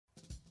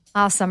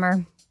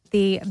Summer,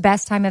 the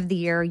best time of the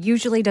year,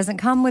 usually doesn't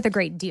come with a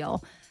great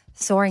deal.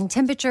 Soaring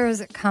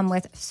temperatures come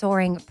with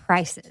soaring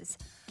prices.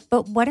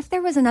 But what if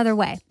there was another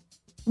way?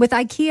 With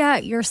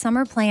IKEA, your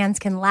summer plans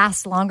can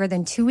last longer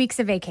than 2 weeks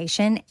of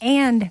vacation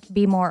and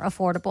be more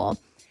affordable.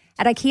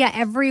 At IKEA,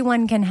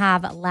 everyone can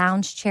have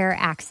lounge chair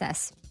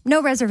access.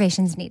 No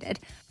reservations needed.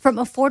 From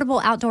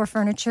affordable outdoor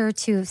furniture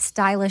to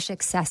stylish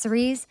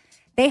accessories,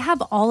 they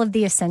have all of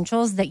the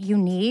essentials that you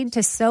need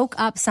to soak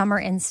up summer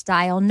in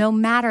style, no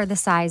matter the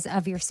size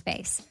of your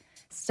space.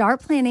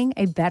 Start planning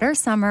a better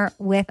summer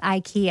with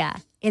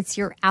IKEA. It's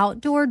your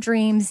outdoor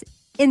dreams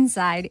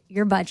inside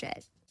your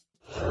budget.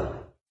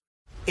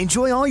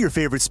 Enjoy all your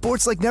favorite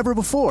sports like never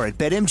before at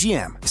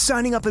BetMGM.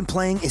 Signing up and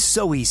playing is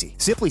so easy.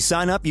 Simply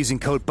sign up using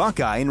code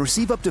Buckeye and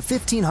receive up to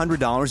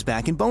 $1,500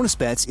 back in bonus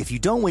bets if you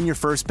don't win your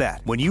first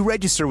bet. When you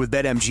register with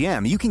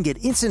BetMGM, you can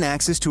get instant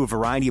access to a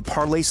variety of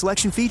parlay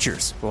selection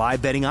features,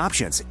 live betting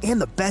options,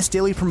 and the best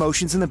daily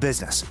promotions in the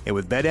business. And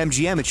with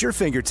BetMGM at your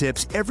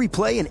fingertips, every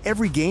play and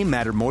every game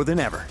matter more than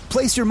ever.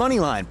 Place your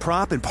moneyline,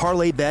 prop, and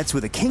parlay bets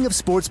with the king of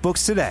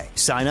sportsbooks today.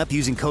 Sign up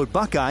using code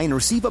Buckeye and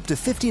receive up to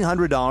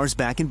 $1,500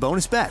 back in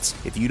bonus bets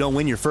if you don't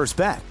win your first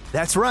bet.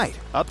 That's right,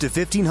 up to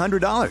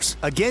 $1,500.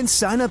 Again,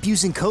 sign up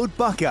using code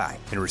Buckeye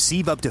and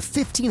receive up to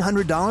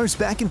 $1,500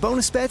 back in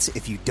bonus bets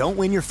if you don't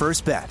win your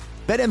first bet.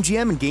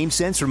 BetMGM and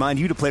GameSense remind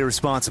you to play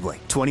responsibly.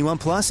 21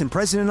 plus and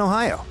present in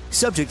Ohio.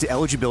 Subject to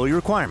eligibility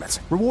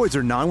requirements. Rewards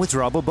are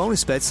non-withdrawable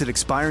bonus bets that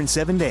expire in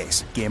 7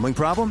 days. Gambling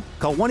problem?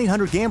 Call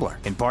 1-800-GAMBLER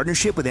in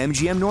partnership with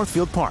MGM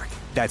Northfield Park.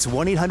 That's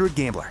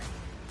 1-800-GAMBLER.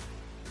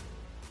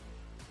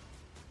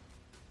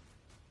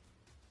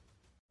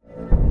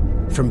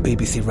 From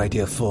BBC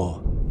Radio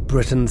 4,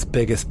 Britain's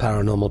biggest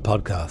paranormal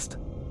podcast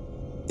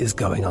is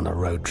going on a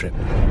road trip.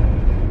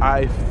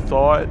 I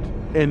thought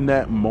in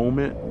that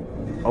moment,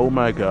 oh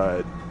my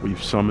God,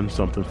 we've summoned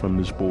something from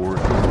this board.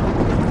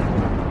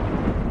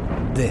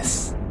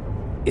 This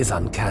is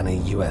Uncanny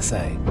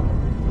USA.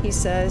 He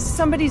says,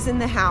 somebody's in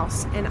the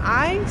house, and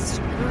I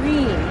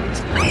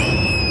screamed.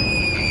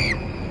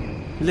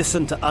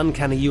 Listen to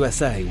Uncanny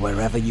USA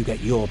wherever you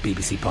get your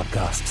BBC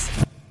podcasts,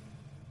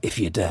 if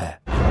you dare.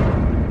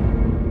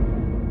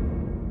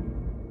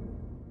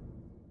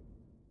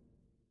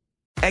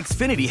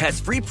 Xfinity has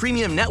free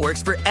premium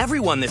networks for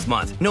everyone this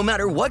month, no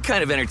matter what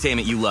kind of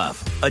entertainment you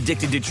love.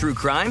 Addicted to true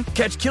crime?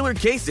 Catch killer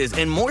cases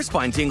and more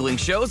spine-tingling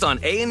shows on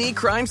A&E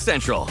Crime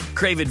Central.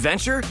 Crave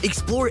adventure?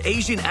 Explore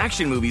Asian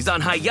action movies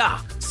on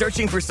Hi-YAH.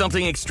 Searching for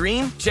something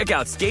extreme? Check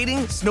out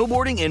skating,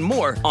 snowboarding, and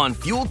more on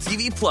Fuel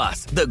TV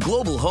Plus, the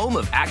global home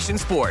of action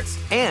sports.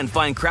 And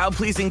find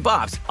crowd-pleasing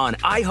bops on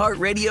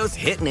iHeartRadio's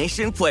Hit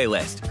Nation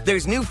playlist.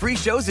 There's new free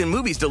shows and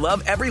movies to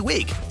love every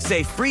week.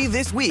 Say free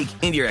this week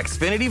in your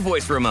Xfinity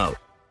voice remote.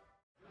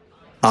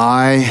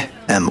 I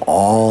am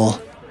all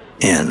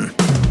in.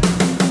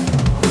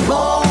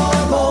 More,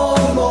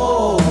 more,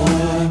 more.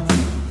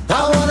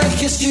 I wanna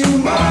kiss you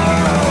more. More,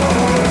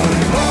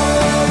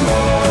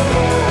 more,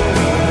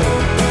 more.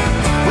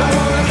 I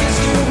wanna kiss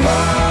you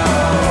more.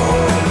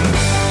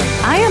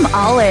 I am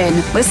all in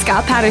with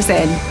Scott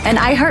Patterson, an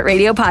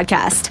iHeartRadio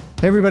podcast.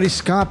 Hey everybody,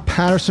 Scott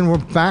Patterson. We're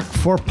back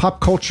for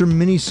Pop Culture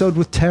Minisode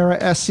with Tara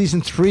S.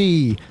 Season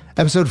 3,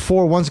 Episode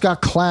 4. One's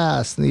got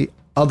class, and the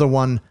other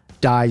one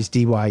dies,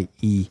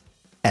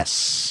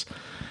 D-Y-E-S.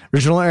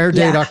 Original air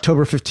date,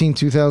 October 15,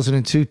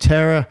 2002.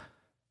 Tara,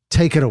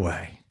 take it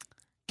away.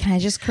 Can I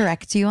just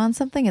correct you on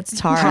something? It's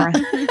Tara.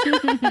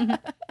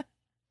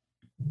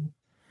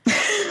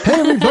 Hey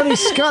everybody,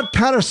 Scott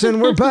Patterson.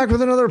 We're back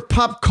with another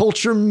Pop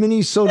Culture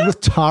Minisode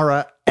with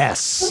Tara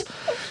S.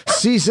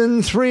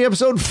 Season 3,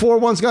 Episode 4.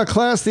 One's got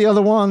class, the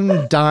other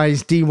one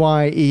dies,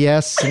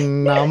 D-Y-E-S,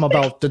 and I'm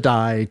about to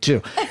die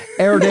too.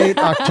 Air date,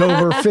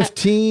 October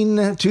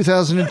 15,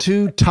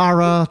 2002.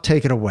 Tara,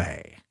 take it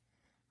away.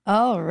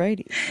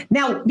 Alrighty.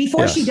 Now,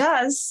 before she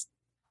does,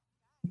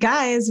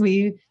 guys,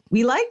 we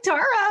like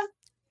Tara.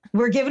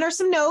 We're giving her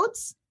some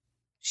notes.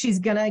 She's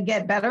going to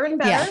get better and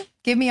better. Yeah,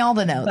 give me all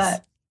the notes.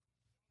 But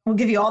we'll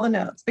give you all the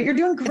notes. But you're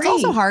doing great. It's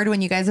also hard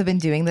when you guys have been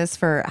doing this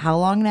for how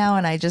long now?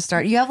 And I just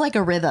start, you have like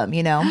a rhythm,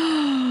 you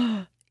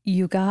know?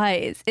 You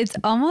guys, it's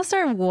almost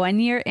our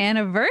 1-year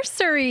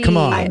anniversary. Come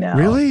on. I know.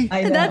 Really?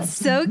 I know. That's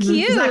so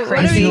cute. Isn't that What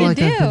I are we feel going like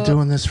to do? I've been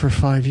doing this for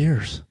 5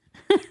 years.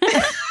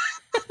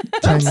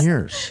 10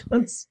 years.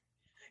 That's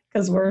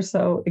because we're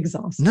so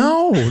exhausted.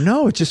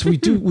 No, it's just we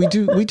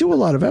do a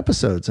lot of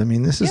episodes. I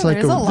mean, this is like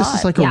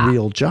a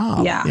real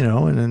job, you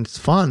know, and it's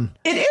fun.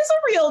 It is a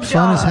real job.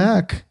 Fun as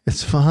heck.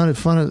 It's fun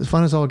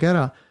as all get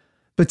out.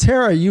 But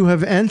Tara, you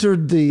have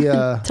entered the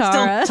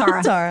Tara.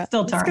 Still Tara.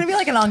 It's going to be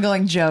like an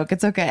ongoing joke.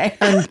 It's okay.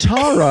 And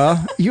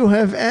Tara, you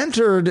have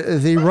entered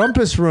the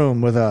rumpus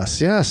room with us.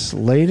 Yes,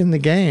 late in the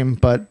game,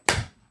 but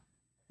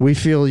we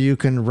feel you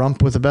can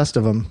rump with the best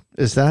of them.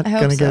 Is that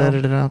going to get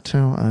edited out too?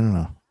 I don't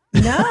know.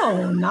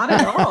 No, not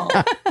at all.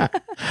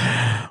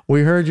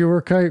 We heard you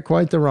were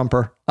quite the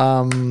rumper.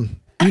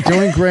 You're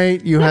doing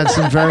great. You had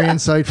some very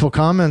insightful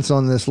comments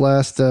on this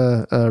last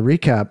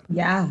recap.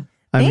 Yeah.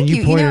 I mean, Thank you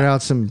you. pointed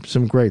out some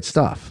great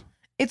stuff.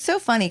 It's so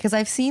funny because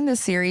I've seen this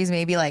series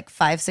maybe like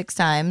 5-6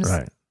 times.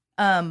 Right.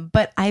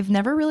 But I've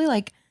never really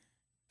like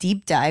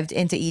deep dived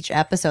into each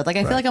episode. Like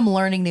I feel like I'm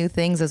learning new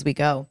things as we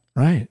go.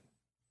 Right.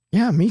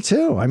 Yeah, me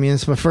too. I mean,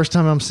 it's my first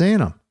time I'm seeing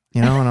them,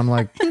 and I'm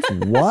like,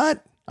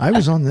 what? I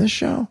was on this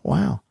show?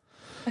 Wow.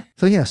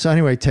 So yeah. So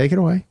anyway, take it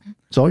away.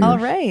 It's all yours. All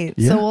right.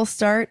 Yeah. So we'll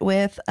start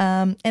with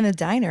in a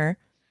diner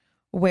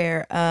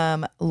where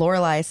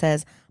Lorelai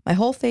says, my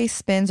whole face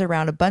spins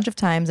around a bunch of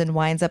times and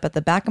winds up at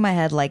the back of my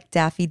head like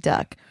Daffy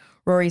Duck.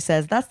 Rory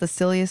says, that's the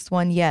silliest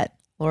one yet.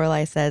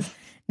 Lorelai says,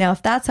 now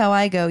if that's how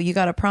I go, you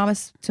got to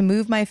promise to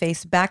move my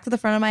face back to the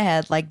front of my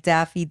head like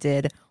Daffy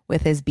did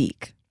with his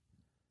beak.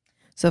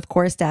 So of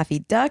course, Daffy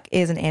Duck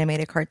is an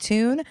animated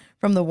cartoon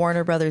from the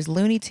Warner Brothers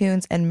Looney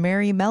Tunes and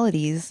Merry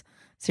Melodies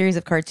series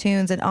of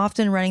cartoons, and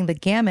often running the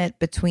gamut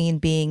between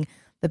being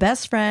the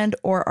best friend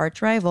or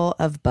arch rival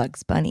of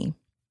Bugs Bunny.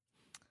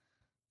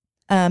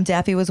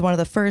 Daffy was one of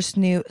the first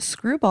new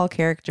screwball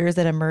characters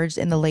that emerged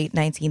in the late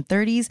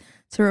 1930s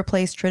to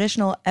replace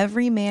traditional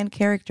everyman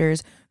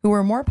characters who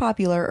were more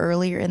popular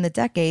earlier in the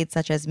decade,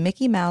 such as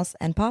Mickey Mouse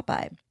and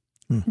Popeye.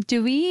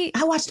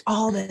 I watched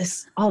all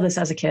this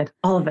as a kid,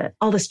 all of it,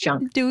 all this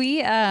junk. Do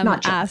we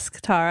ask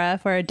Tara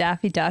for a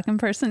Daffy Duck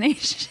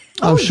impersonation?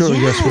 Oh, sure.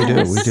 Yes, we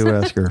do. We do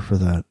ask her for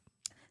that.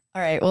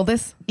 All right. Well,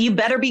 you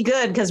better be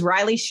good because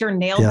Riley sure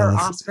nailed her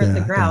Oscar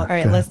the Grouch. All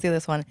right, let's do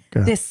this one.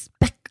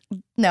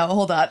 No,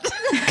 hold on.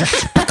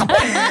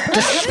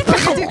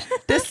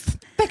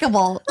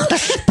 Despicable.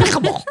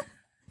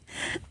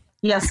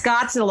 Yeah,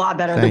 Scott's a lot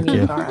better than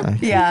you, Tara.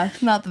 Yeah,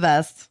 not the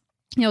best.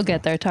 You'll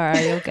get there,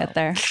 Tara. You'll get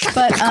there.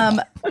 But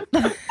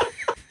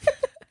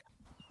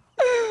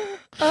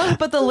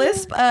but the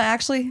lisp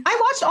actually.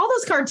 I watched all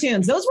those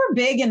cartoons. Those were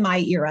big in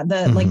my era.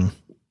 The like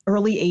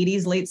early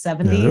 80s, late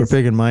 70s. Yeah, they were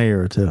big in my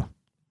era too.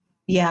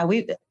 Yeah,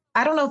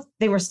 I don't know if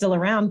they were still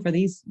around for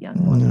these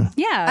young ones.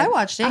 Yeah, I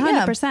watched it.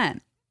 100%.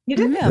 You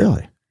did? Yeah.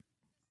 Really?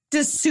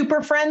 Does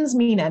Super Friends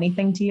mean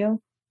anything to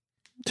you?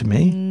 To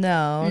me?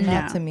 No,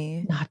 not to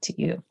me. Not to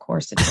you. Of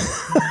course it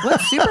doesn't.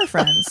 What's Super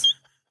Friends?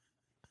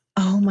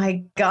 Oh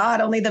my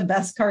God, only the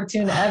best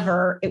cartoon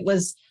ever. It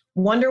was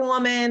Wonder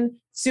Woman,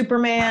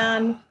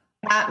 Superman,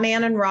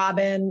 Batman and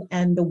Robin,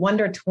 and the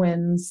Wonder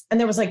Twins. And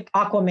there was like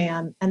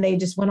Aquaman, and they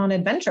just went on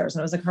adventures,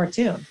 and it was a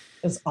cartoon.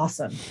 It was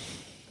awesome.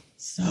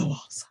 So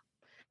awesome.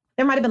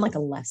 There might have been like a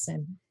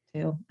lesson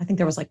too. I think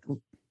there was like,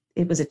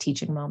 it was a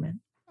teaching moment.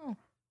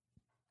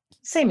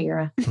 Same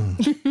era.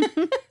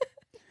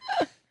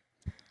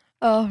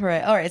 All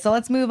right. So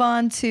let's move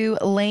on to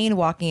Lane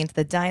walking into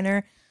the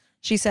diner.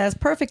 She says,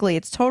 perfectly,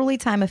 it's totally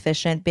time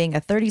efficient, being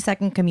a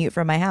 30-second commute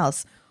from my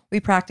house. We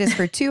practice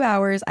for 2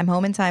 hours. I'm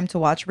home in time to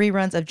watch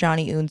reruns of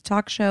Johnny Eun's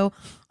talk show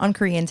on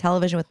Korean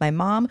television with my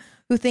mom,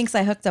 who thinks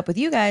I hooked up with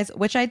you guys,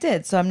 which I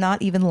did, so I'm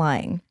not even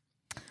lying.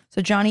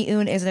 So Johnny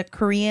Eun is a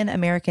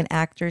Korean-American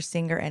actor,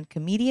 singer, and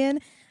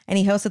comedian, and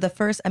he hosted the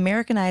first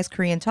Americanized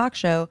Korean talk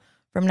show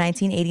from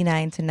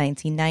 1989 to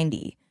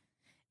 1990.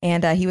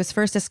 And he was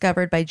first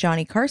discovered by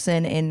Johnny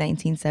Carson in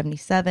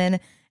 1977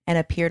 and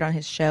appeared on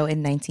his show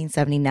in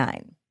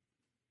 1979.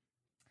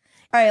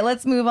 All right,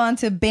 let's move on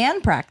to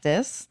band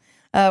practice,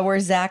 where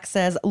Zach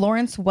says,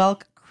 Lawrence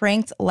Welk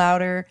cranked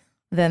louder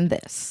than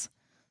this.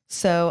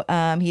 So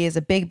he is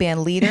a big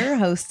band leader,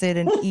 hosted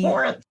an...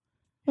 Lawrence.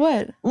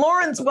 What?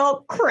 Lawrence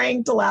Welk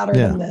cranked louder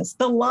than this.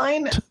 The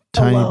line...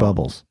 Tiny alone.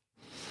 bubbles.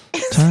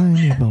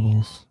 Tiny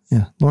bubbles.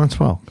 Yeah, Lawrence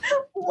Welk.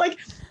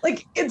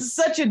 Like it's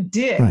such a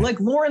dig. Right. Like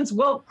Lawrence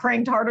Welk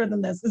cranked harder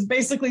than this is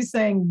basically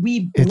saying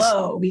we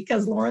blow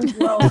because Lawrence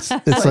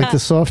Welk. It's like the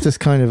softest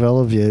kind of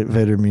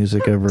elevator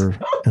music ever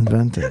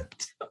invented.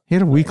 He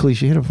had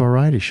a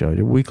variety show. He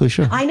had a weekly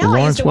show. I know. The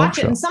I used to Lawrence watch Welk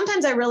it, show. and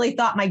sometimes I really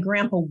thought my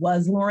grandpa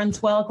was Lawrence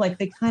Welk. Like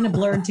they kind of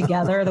blurred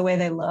together the way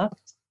they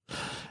looked.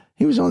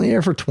 He was on the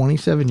air for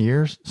 27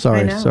 years.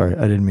 Sorry, I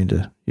didn't mean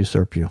to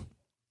usurp you.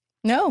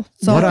 No.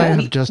 So what I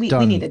have just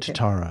done to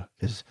Tara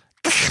is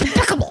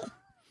despicable.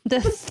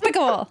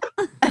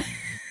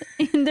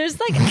 There's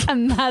like a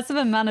massive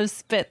amount of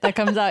spit that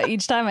comes out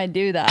each time I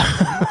do that.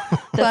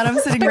 Glad I'm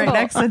sitting right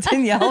next to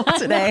Danielle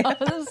today.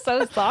 I'm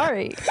so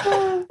sorry.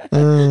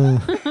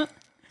 Oh,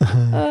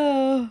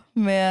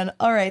 man.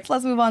 All right, so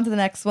let's move on to the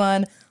next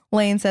one.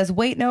 Lane says,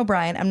 wait, no,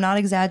 Brian, I'm not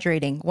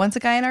exaggerating. Once a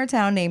guy in our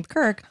town named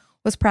Kirk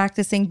was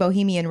practicing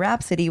Bohemian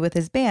Rhapsody with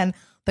his band,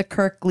 the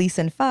Kirk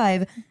Gleason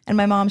 5, and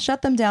my mom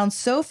shut them down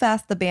so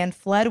fast the band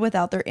fled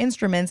without their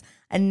instruments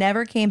and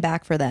never came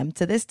back for them.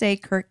 To this day,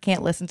 Kirk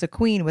can't listen to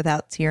Queen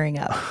without tearing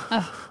up.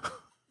 Oh,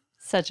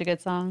 such a good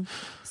song.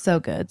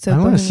 So good. So I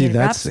want to see Bohemian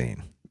that Rhapsody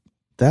scene.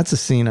 That's a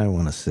scene I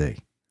want to see.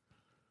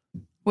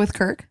 with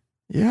Kirk.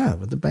 Yeah,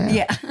 with the band.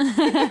 Yeah. Kirk with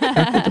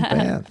the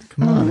band.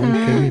 Come on, are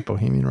you kidding me?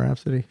 Bohemian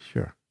Rhapsody?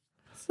 Sure.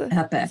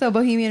 So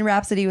Bohemian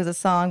Rhapsody was a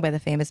song by the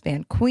famous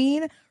band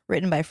Queen,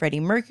 written by Freddie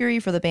Mercury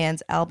for the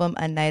band's album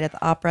A Night at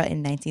the Opera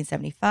in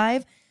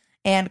 1975.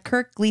 And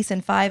Kirk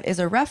Gleason 5 is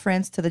a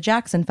reference to the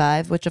Jackson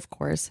 5, which of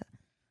course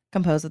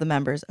composed of the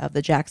members of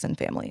the Jackson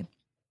family.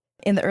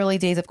 In the early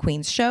days of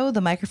Queen's show,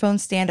 the microphone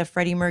stand of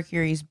Freddie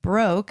Mercury's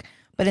broke,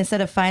 But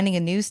instead of finding a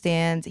new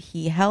stand,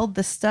 he held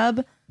the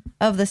stub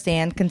of the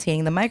stand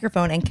containing the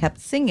microphone and kept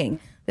singing.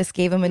 This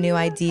gave him a new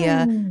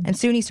idea, and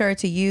soon he started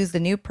to use the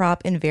new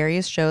prop in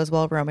various shows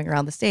while roaming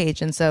around the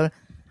stage. And so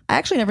I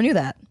actually never knew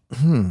that.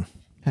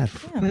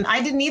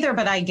 I didn't either,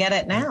 but I get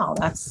it now.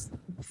 That's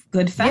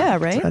good fact. Yeah,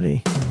 right?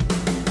 Study.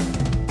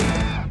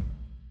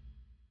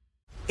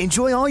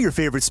 Enjoy all your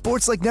favorite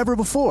sports like never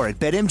before at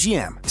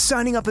BetMGM.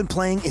 Signing up and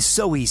playing is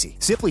so easy.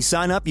 Simply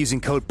sign up using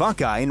code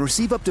Buckeye and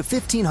receive up to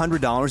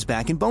 $1,500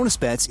 back in bonus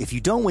bets if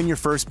you don't win your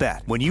first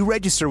bet. When you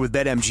register with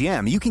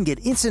BetMGM, you can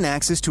get instant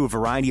access to a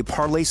variety of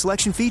parlay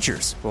selection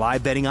features,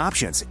 live betting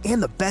options, and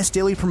the best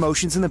daily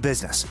promotions in the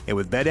business. And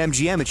with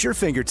BetMGM at your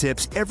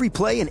fingertips, every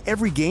play and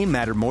every game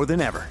matter more than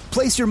ever.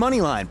 Place your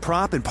moneyline,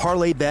 prop, and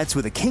parlay bets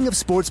with the king of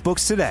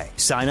sportsbooks today.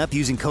 Sign up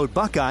using code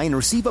Buckeye and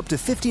receive up to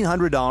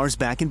 $1,500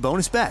 back in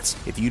bonus bets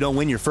if you don't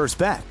win your first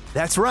bet.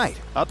 That's right,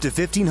 up to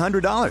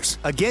 $1,500.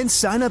 Again,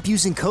 sign up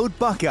using code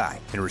Buckeye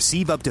and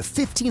receive up to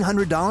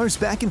 $1,500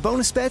 back in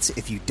bonus bets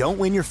if you don't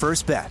win your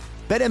first bet.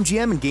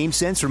 BetMGM and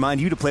GameSense remind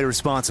you to play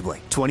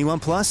responsibly. 21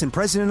 plus and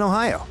present in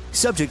Ohio.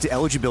 Subject to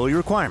eligibility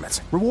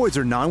requirements. Rewards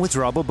are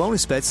non-withdrawable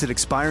bonus bets that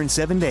expire in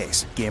 7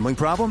 days. Gambling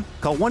problem?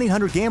 Call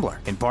 1-800-GAMBLER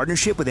in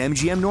partnership with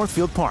MGM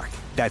Northfield Park.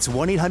 That's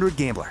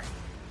 1-800-GAMBLER.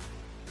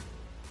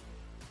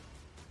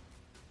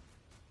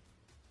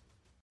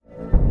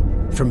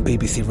 From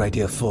BBC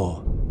Radio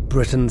 4,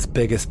 Britain's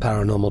biggest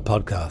paranormal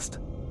podcast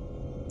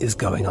is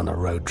going on a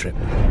road trip.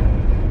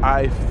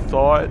 I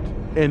thought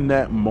in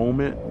that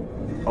moment,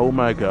 oh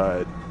my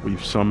God,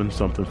 we've summoned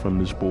something from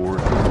this board.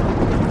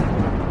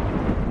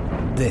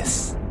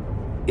 This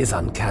is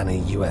Uncanny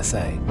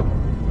USA.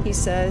 He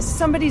says,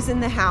 somebody's in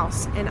the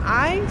house, and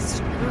I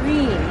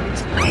screamed.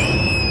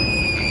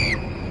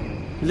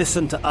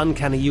 Listen to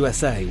Uncanny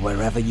USA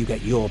wherever you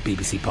get your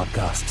BBC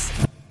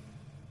podcasts,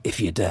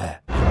 if you dare.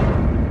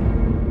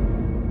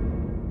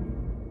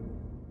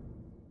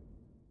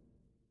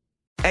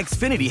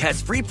 Xfinity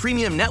has free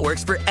premium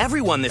networks for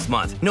everyone this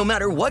month, no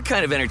matter what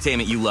kind of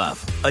entertainment you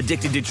love.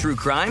 Addicted to true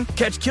crime?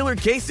 Catch killer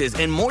cases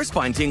and more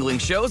spine-tingling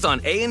shows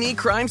on A&E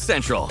Crime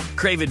Central.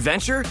 Crave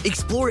adventure?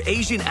 Explore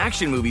Asian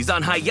action movies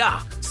on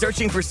Hi-YAH.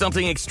 Searching for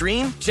something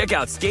extreme? Check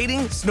out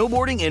skating,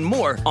 snowboarding, and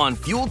more on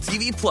Fuel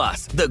TV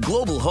Plus, the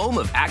global home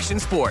of action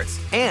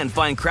sports. And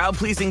find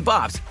crowd-pleasing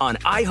bops on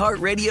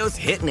iHeartRadio's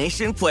Hit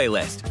Nation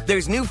playlist.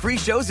 There's new free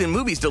shows and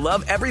movies to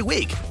love every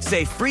week.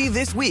 Say free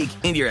this week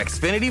in your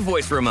Xfinity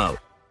voice remote.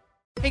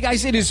 Hey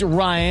guys, it is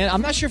Ryan.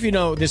 I'm not sure if you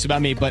know this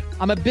about me, but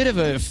I'm a bit of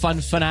a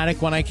fun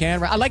fanatic when I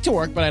can. I like to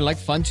work, but I like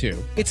fun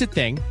too. It's a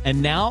thing.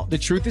 And now the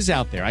truth is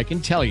out there. I can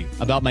tell you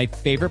about my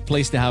favorite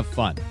place to have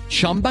fun.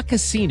 Chumba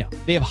Casino.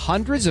 They have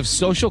hundreds of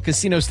social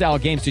casino style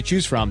games to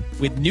choose from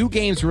with new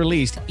games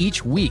released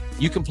each week.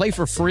 You can play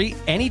for free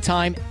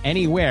anytime,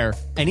 anywhere.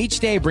 And each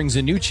day brings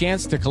a new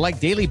chance to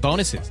collect daily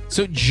bonuses.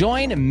 So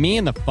join me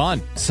in the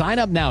fun. Sign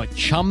up now at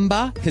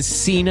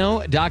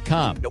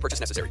ChumbaCasino.com. No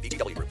purchase necessary.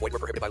 VGW. Void where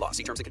prohibited by law.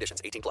 See terms and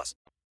conditions. 18 plus.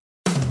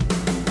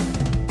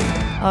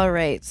 All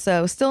right.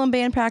 So still in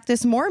band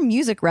practice, more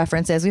music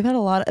references. We've had a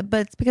lot,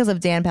 but it's because of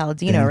Dan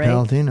Palladino, right?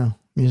 Palladino,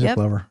 music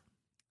lover.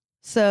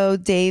 So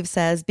Dave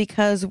says,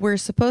 because we're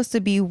supposed to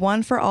be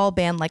one for all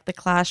band like The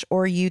Clash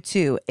or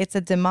U2. It's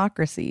a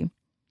democracy.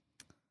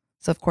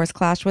 So, of course,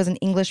 Clash was an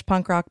English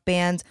punk rock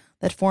band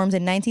that formed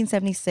in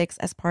 1976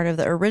 as part of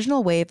the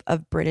original wave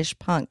of British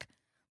punk.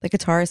 The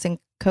guitarist and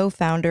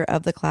co-founder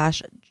of The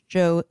Clash,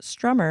 Joe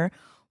Strummer,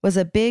 was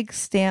a big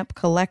stamp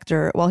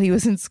collector while he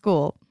was in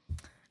school.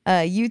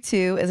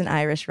 U2 is an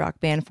Irish rock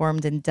band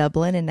formed in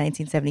Dublin in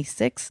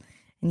 1976,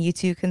 and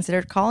U2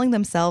 considered calling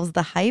themselves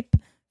the Hype,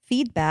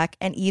 Feedback,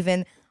 and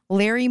even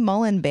Larry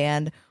Mullen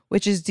Band,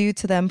 which is due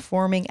to them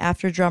forming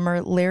after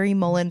drummer Larry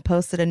Mullen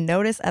posted a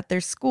notice at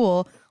their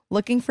school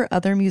looking for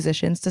other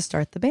musicians to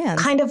start the band.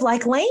 Kind of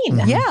like Lane.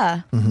 Mm-hmm.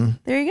 Yeah. Mm-hmm.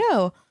 There you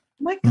go.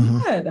 Oh my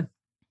God.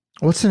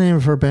 What's the name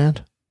of her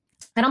band?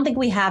 I don't think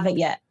we have it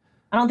yet.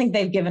 I don't think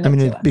they've given it I mean,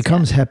 to it us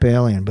becomes Hep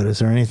Alien, but is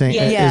there anything?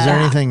 Yeah. Is there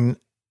anything?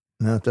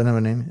 No, it doesn't have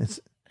a name.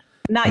 It's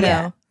Not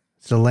yet.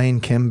 It's the Lane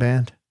Kim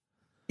Band.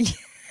 It's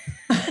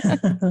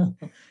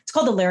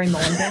called the Larry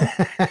Mullen Band.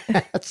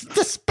 It's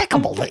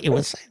despicable that you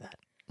would say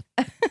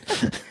that.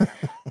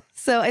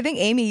 So I think,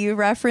 Amy, you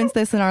referenced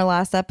this in our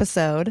last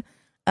episode.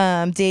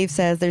 Dave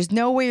says, there's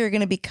no way you're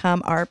going to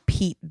become our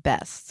Pete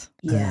Best.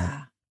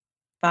 Yeah.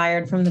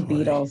 Fired from the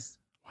Beatles.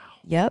 Wow.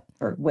 Yep.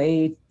 For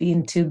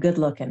being too good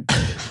looking.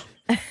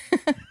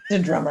 The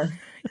drummer.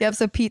 Yep.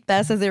 So Pete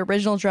Best is the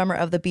original drummer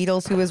of the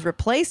Beatles, who was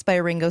replaced by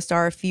Ringo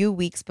Starr a few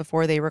weeks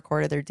before they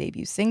recorded their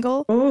debut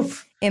single.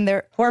 Oof.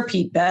 Poor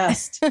Pete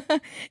Best.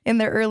 In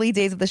their early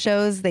days of the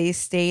shows, they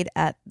stayed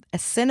at a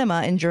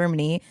cinema in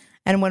Germany.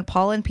 And when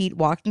Paul and Pete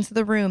walked into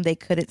the room, they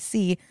couldn't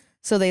see.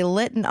 So they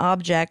lit an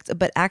object,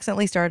 but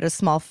accidentally started a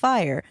small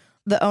fire.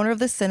 The owner of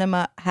the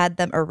cinema had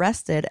them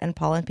arrested, and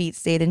Paul and Pete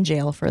stayed in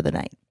jail for the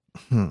night.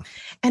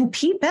 And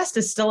Pete Best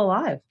is still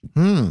alive.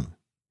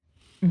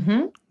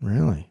 Mm-hmm.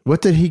 Really?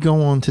 What did he go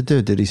on to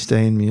do? Did he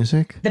stay in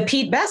music? The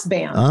Pete Best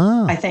Band,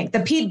 I think. The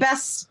Pete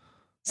Best,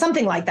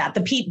 something like that. The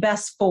Pete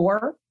Best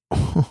 4,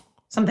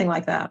 Something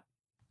like that.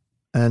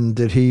 And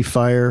did he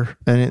fire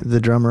the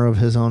drummer of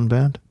his own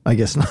band? I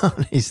guess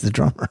not. He's the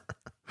drummer.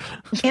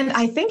 And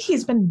I think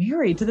he's been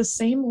married to the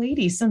same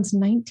lady since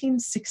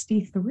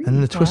 1963. And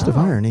in a twist of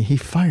irony, he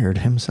fired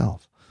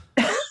himself.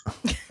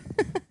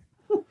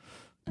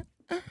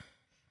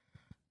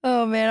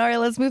 Oh, man. All right,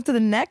 let's move to the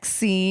next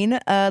scene.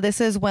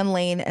 This is when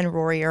Lane and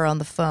Rory are on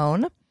the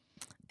phone.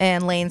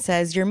 And Lane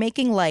says, "You're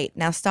making light.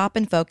 Now stop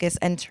and focus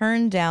and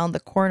turn down the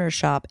corner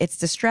shop. It's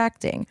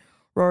distracting."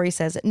 Rory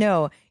says,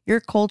 "No, your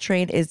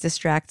Coltrane is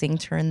distracting.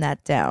 Turn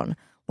that down."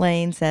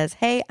 Lane says,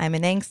 "Hey, I'm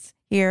in angst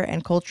here,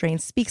 and Coltrane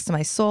speaks to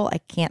my soul. I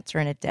can't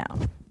turn it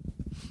down."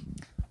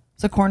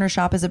 So Corner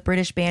Shop is a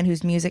British band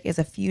whose music is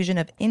a fusion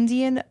of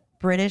Indian,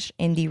 British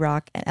indie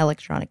rock, and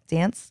electronic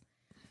dance.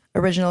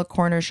 Original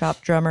Corner Shop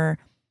drummer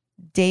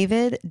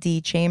David D.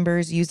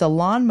 Chambers used a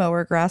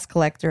lawnmower grass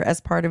collector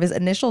as part of his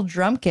initial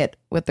drum kit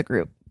with the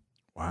group.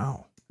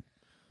 Wow.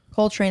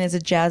 Coltrane is a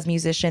jazz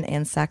musician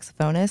and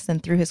saxophonist,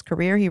 and through his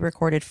career, he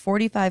recorded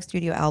 45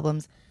 studio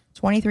albums,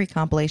 23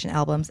 compilation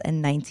albums,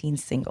 and 19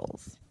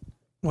 singles.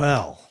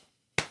 Well,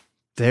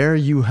 there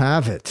you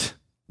have it.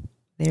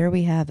 There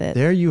we have it.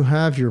 There you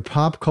have your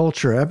pop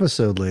culture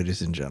episode,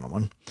 ladies and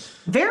gentlemen.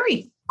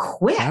 Very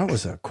quick. That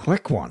was a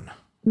quick one.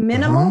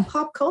 Minimal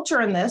pop culture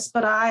in this,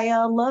 but I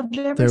loved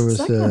every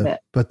second of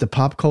it. But the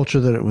pop culture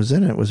that it was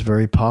in, it was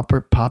very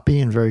poppy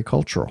and very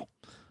cultural,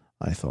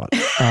 I thought.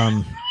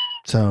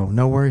 So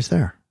no worries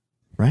there,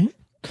 right?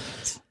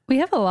 We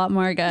have a lot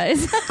more,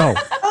 guys. Oh,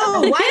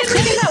 why did you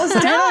think that was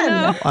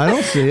done? I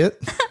don't see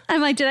it.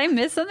 I'm like, did I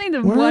miss something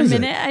the Where 1 is it?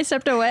 minute I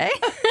stepped away?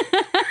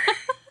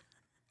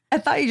 I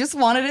thought you just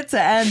wanted it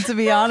to end, to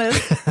be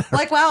honest.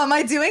 Like, wow, am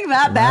I doing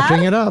that bad?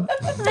 Wrapping it up.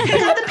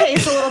 Pick up the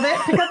pace a little bit.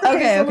 Pick up the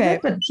pace a little okay.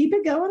 bit, but keep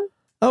it going.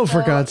 Oh,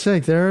 for God's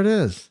sake, there it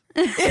is.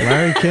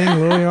 Larry King,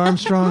 Louis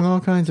Armstrong, all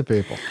kinds of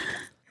people.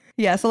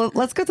 Yeah, so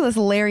let's go to this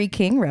Larry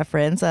King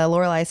reference.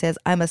 Lorelai says,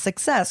 "I'm a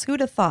success. Who'd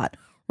have thought?"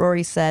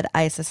 Rory said,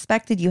 "I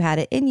suspected you had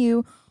it in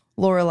you."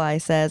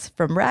 Lorelai says,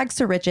 "From rags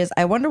to riches.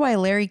 I wonder why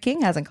Larry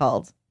King hasn't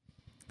called."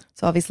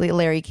 So obviously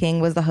Larry King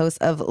was the host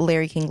of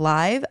Larry King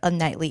Live, a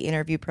nightly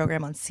interview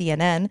program on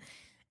CNN.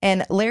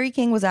 And Larry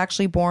King was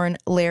actually born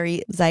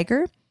Larry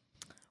Zeiger.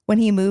 When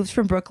he moved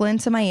from Brooklyn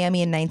to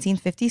Miami in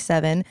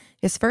 1957,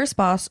 his first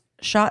boss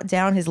shot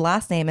down his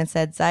last name and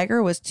said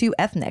Zeiger was too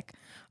ethnic.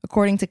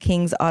 According to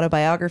King's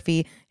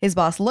autobiography, his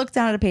boss looked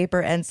down at a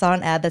paper and saw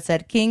an ad that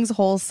said King's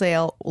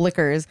Wholesale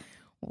Liquors.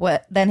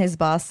 Then his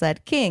boss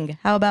said, "King,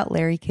 how about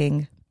Larry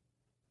King?"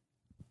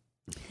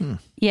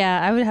 Yeah,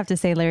 I would have to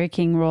say Larry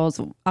King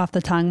rolls off the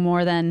tongue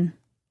more than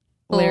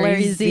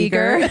Larry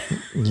Zeiger.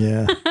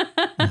 Yeah.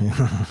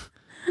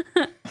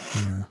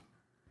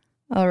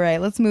 All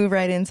right, let's move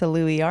right into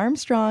Louis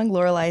Armstrong.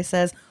 Lorelai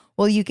says,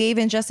 "Well, you gave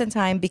in just in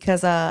time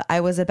because I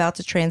was about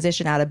to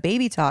transition out of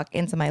baby talk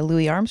into my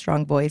Louis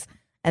Armstrong voice.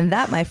 And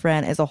that, my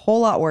friend, is a whole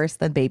lot worse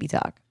than baby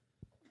talk."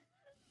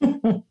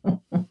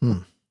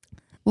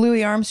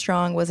 Louis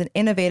Armstrong was an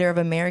innovator of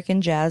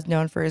American jazz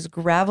known for his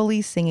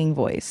gravelly singing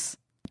voice.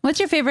 What's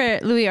your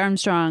favorite Louis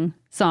Armstrong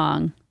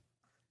song?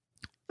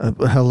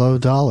 Hello,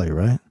 Dolly,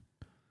 right?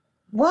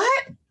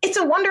 What? It's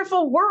a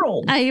Wonderful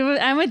World.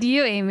 I'm with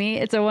you, Amy.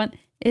 It's like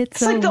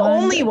the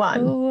only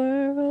one.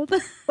 World.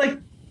 Like,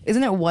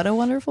 isn't it What a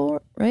Wonderful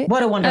World, right?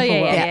 What a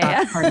Wonderful World.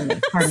 Yeah. Pardon me.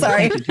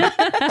 Sorry.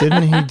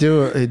 Didn't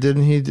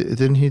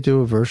he do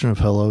a version of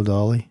Hello,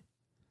 Dolly?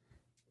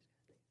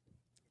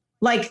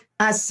 Like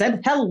I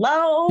said,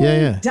 hello,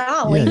 Yeah.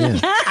 Dolly.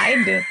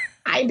 Yeah.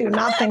 I do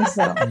not think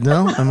so.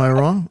 No, am I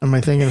wrong? Am I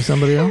thinking of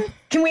somebody else?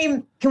 Can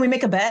we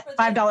make a bet?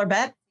 $5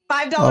 bet?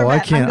 $5 Oh,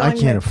 bet. I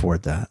can't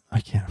afford that.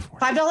 I can't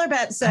afford $5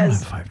 bet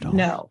says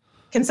no.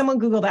 Can someone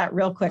Google that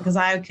real quick? Because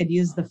I could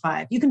use the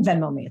 5. You can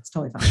Venmo me. It's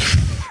totally fine.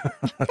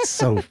 That's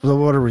so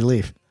what a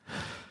relief.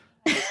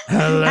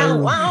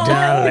 Hello,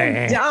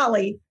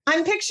 Dolly.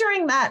 I'm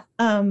picturing that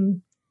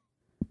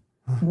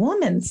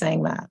woman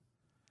saying that.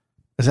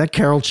 Is that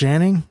Carol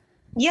Channing?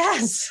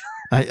 Yes.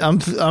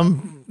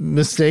 I'm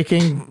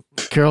mistaking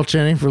Carol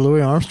Channing for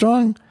Louis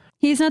Armstrong?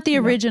 He's not the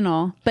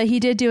original, but he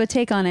did do a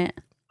take on it.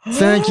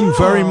 Thank you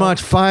very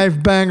much. 5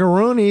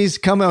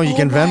 bangaroonies. Come on, you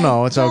can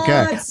Venmo. It's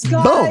okay.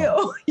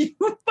 Boom.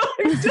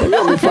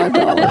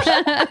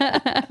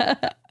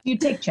 $5. You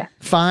take checks.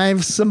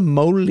 5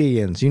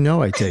 simoleons. You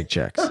know I take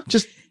checks.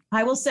 Just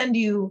I will send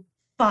you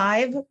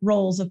 5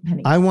 rolls of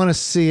pennies. I want to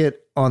see it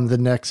on the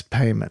next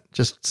payment.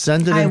 Just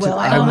send it. I will.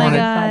 I want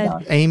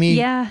God.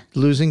 Amy,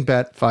 losing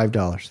bet,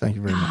 $5. Thank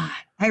you very much.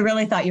 I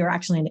really thought you were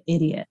actually an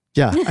idiot.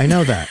 Yeah, I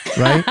know that,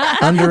 right?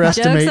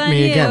 Underestimate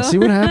me again. See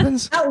what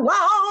happens? Hello,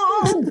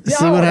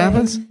 See what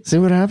happens? See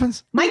what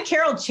happens? My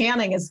Carol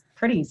Channing is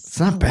pretty. It's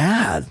not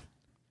bad.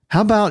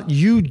 How about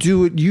you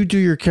do it? You do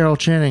your Carol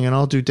Channing, and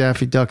I'll do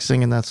Daffy Duck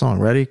singing that song.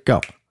 Ready?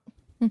 Go.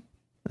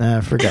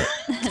 Forget it.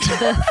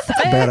 It's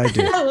a bad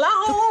idea.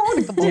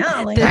 Hello,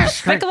 darling.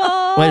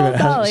 Despicable. Wait a minute.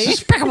 Dolly.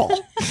 Despicable.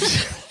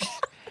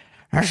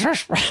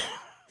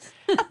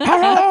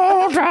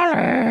 Hello,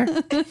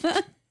 Dolly.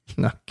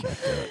 No, can't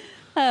do it.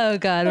 Oh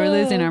God, we're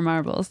losing our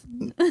marbles.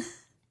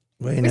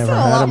 We We never still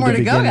have a had lot him more to go,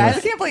 begin guys. I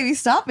with. can't believe you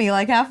stopped me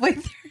like halfway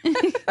through.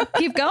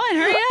 Keep going.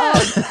 Hurry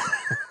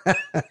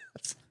up.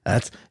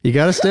 You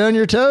got to stay on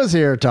your toes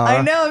here, Tara.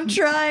 I know. I'm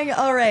trying.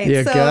 All right.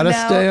 You so gotta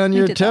now- stay on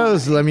your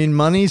toes. I mean,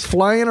 money's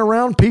flying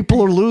around.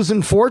 People are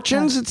losing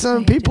fortunes. It's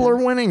people are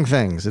winning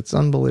things. It's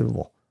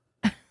unbelievable.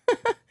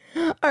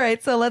 All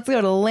right, so let's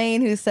go to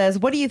Lane, who says,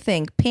 "What do you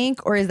think,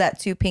 Pink, or is that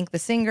too Pink the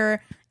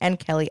singer and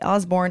Kelly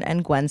Osbourne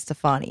and Gwen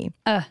Stefani?"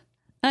 I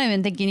don't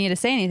even think you need to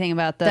say anything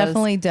about those.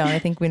 Definitely don't. I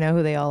think we know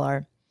who they all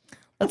are.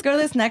 Let's go to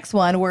this next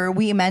one where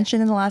we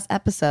mentioned in the last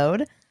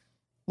episode.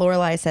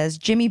 Lorelai says,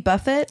 Jimmy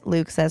Buffett.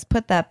 Luke says,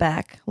 put that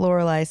back.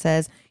 Lorelai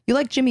says, you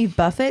like Jimmy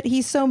Buffett?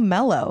 He's so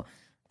mellow.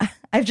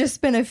 I've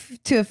just been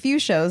to a few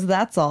shows.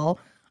 That's all.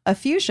 A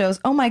few shows.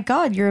 Oh my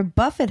God, you're a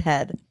Buffett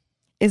head.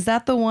 Is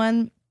that the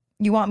one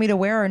you want me to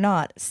wear or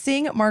not?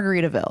 Sing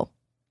Margaritaville.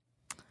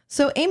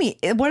 So Amy,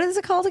 what is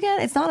it called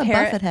again? It's not a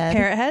Buffett head.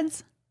 Parrot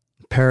heads?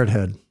 Parrot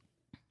head.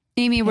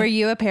 Amy, were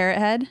you a parrot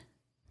head?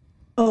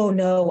 Oh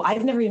no,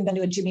 I've never even been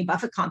to a Jimmy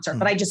Buffett concert,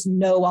 but I just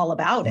know all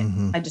about it.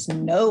 Mm-hmm. I just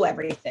know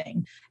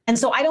everything. And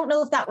so I don't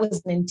know if that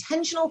was an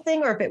intentional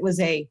thing or if it was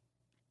a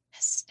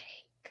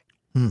mistake.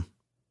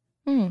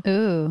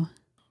 Ooh.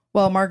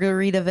 Well,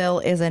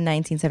 Margaritaville is a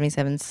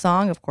 1977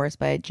 song, of course,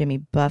 by Jimmy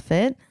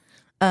Buffett.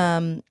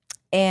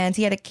 And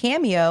he had a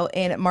cameo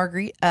in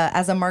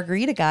as a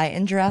margarita guy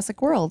in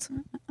Jurassic World.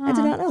 I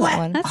did not know that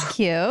one. That's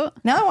cute.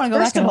 Now I want to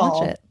go First back and of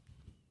watch all, it.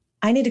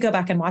 I need to go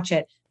back and watch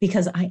it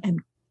because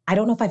I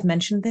don't know if I've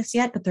mentioned this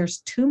yet, but there's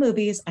 2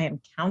 movies I am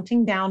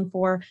counting down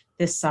for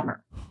this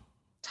summer.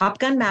 Top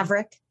Gun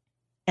Maverick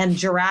and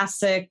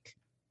Jurassic,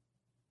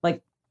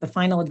 like the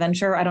Final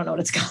Adventure. I don't know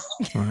what it's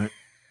called. All right.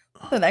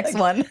 The next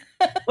one.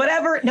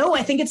 Whatever. No,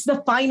 I think it's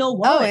the final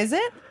one. Oh, is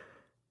it?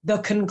 The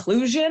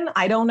conclusion?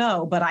 I don't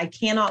know, but I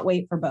cannot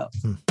wait for both.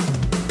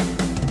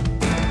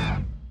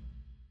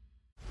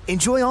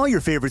 Enjoy all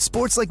your favorite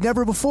sports like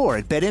never before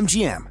at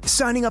BetMGM.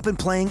 Signing up and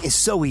playing is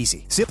so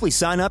easy. Simply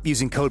sign up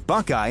using code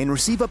Buckeye and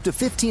receive up to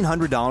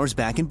 $1,500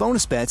 back in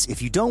bonus bets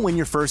if you don't win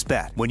your first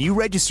bet. When you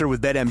register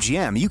with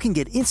BetMGM, you can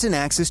get instant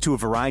access to a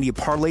variety of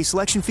parlay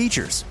selection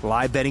features,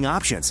 live betting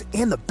options,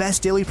 and the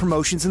best daily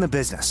promotions in the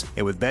business.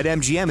 And with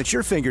BetMGM at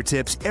your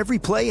fingertips, every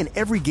play and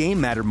every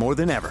game matter more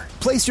than ever.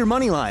 Place your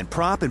moneyline,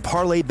 prop, and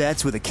parlay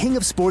bets with the king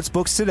of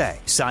sportsbooks today.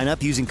 Sign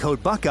up using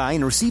code Buckeye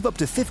and receive up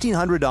to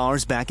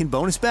 $1,500 back in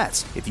bonus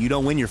bets if you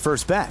don't win your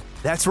first bet.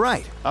 That's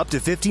right, up to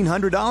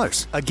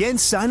 $1,500. Again,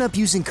 sign up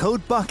using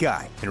code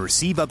Buckeye and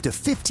receive up to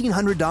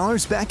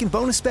 $1,500 back in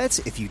bonus bets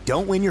if you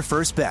don't win your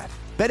first bet.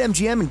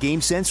 BetMGM and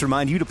GameSense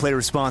remind you to play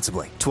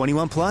responsibly.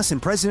 21 plus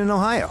and present in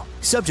Ohio.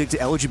 Subject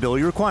to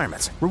eligibility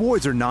requirements.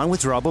 Rewards are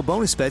non-withdrawable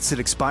bonus bets that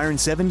expire in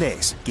 7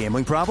 days.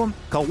 Gambling problem?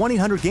 Call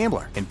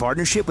 1-800-GAMBLER in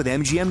partnership with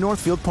MGM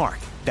Northfield Park.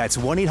 That's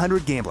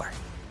 1-800-GAMBLER.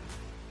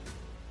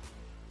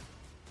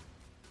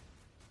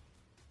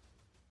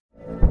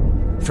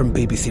 From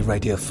BBC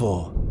Radio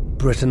 4,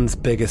 Britain's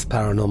biggest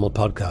paranormal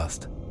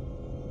podcast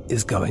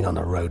is going on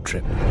a road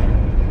trip.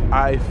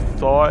 I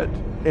thought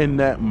in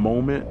that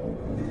moment,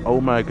 oh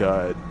my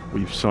God,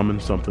 we've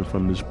summoned something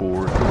from this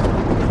board.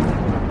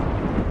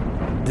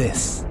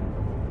 This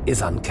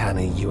is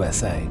Uncanny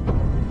USA.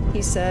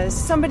 He says,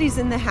 somebody's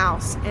in the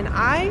house, and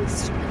I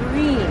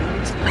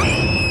screamed.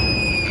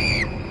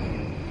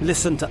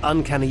 Listen to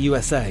Uncanny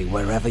USA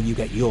wherever you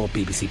get your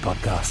BBC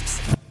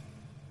podcasts,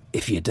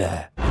 if you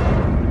dare.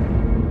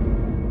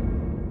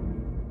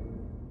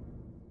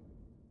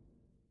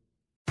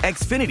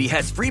 Xfinity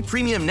has free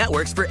premium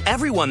networks for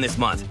everyone this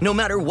month, no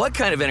matter what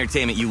kind of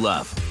entertainment you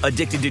love.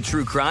 Addicted to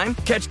true crime?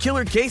 Catch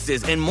killer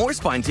cases and more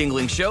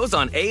spine-tingling shows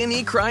on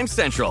A&E Crime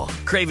Central.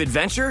 Crave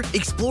adventure?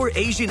 Explore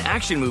Asian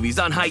action movies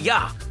on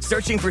Hi-YAH.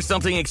 Searching for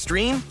something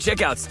extreme?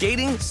 Check out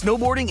skating,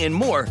 snowboarding, and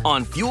more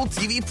on Fuel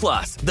TV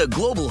Plus, the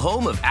global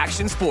home of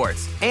action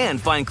sports.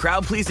 And find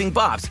crowd-pleasing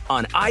bops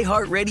on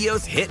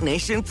iHeartRadio's Hit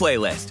Nation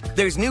playlist.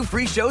 There's new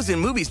free shows and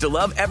movies to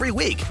love every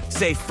week.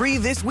 Say free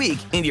this week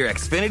in your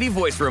Xfinity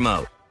voice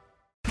remote.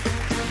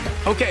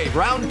 Okay,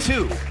 round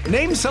 2.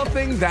 Name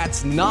something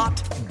that's not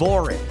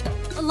boring.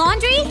 A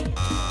laundry?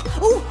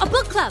 Ooh, a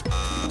book club.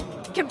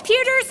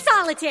 Computer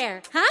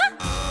solitaire, huh?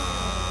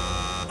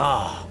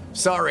 Ah,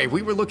 sorry,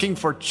 we were looking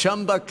for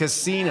Chumba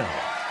Casino.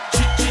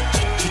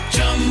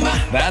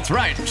 That's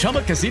right,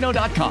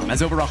 ChumbaCasino.com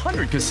has over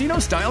 100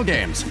 casino-style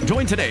games.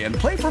 Join today and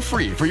play for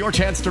free for your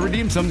chance to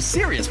redeem some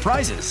serious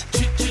prizes.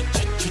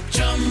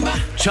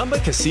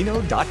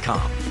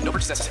 ChumbaCasino.com. No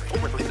purchase necessary.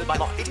 Void where prohibited by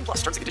law. 18 plus.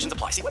 Terms and conditions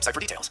apply. See website for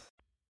details.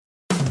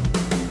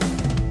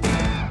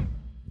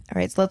 All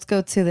right, so let's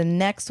go to the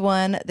next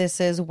one. This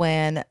is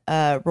when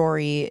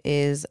Rory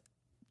is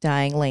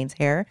dyeing Lane's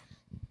hair.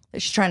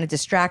 She's trying to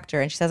distract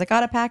her, and she says, I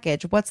got a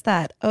package. What's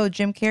that? Oh,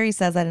 Jim Carrey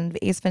says that in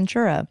Ace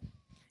Ventura.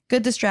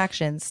 Good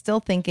distraction.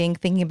 Still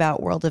thinking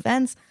about world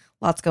events.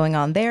 Lots going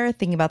on there.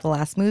 Thinking about the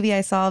last movie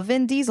I saw.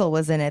 Vin Diesel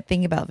was in it.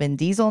 Thinking about Vin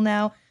Diesel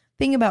now.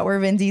 Thinking about where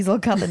Vin Diesel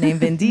got the name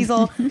Vin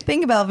Diesel.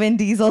 Thinking about Vin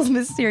Diesel's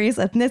mysterious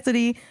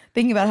ethnicity.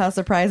 Thinking about how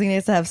surprising it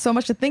is to have so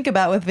much to think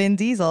about with Vin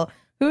Diesel.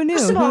 Who knew?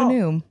 First of all, Who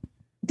knew?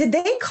 Did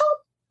they call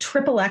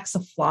Triple X a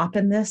flop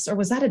in this, or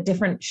was that a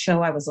different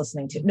show I was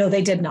listening to? No,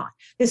 they did not.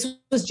 This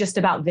was just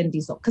about Vin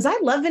Diesel because I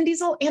love Vin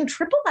Diesel and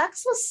Triple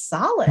X was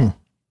solid.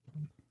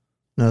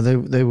 No,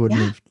 they wouldn't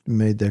have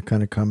made that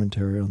kind of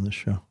commentary on the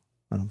show.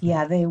 I don't think.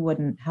 Yeah, they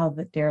wouldn't. How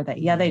dare they?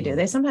 Yeah, they do.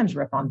 They sometimes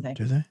rip on things.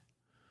 Do they?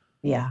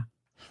 Yeah.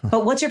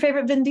 But what's your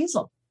favorite Vin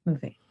Diesel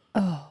movie?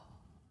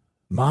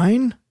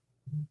 Mine?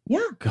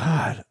 Yeah.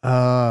 God,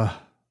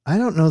 I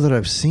don't know that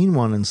I've seen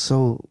one in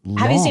so long.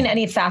 Have you seen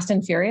any Fast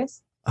and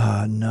Furious?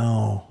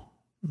 No.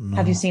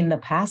 Have you seen The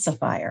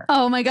Pacifier?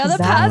 Oh my God, The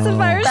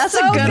Pacifier is That's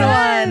so a good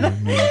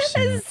one.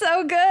 It's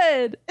so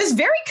good. It's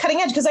very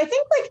cutting edge because I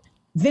think like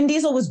Vin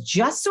Diesel was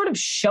just sort of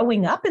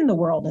showing up in the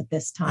world at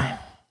this time.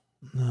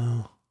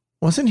 No.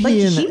 Wasn't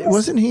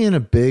he in a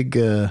big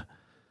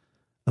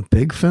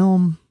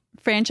film?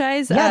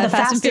 Franchise? Yeah, the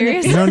Fast and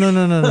Furious? No.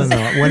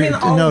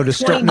 To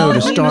start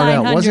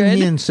out, wasn't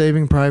he in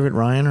Saving Private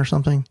Ryan or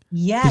something?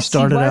 Yes, he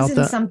started was out in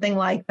that something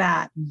like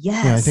that.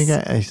 Yes. Yeah,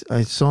 I think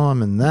I saw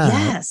him in that.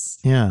 Yes.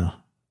 Yeah,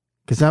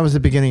 because that was the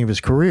beginning of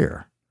his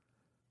career.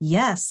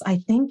 Yes, I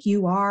think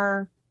you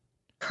are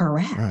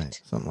correct. Right,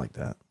 something like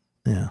that.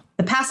 Yeah.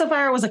 The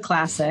Pacifier was a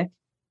classic.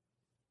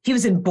 He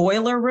was in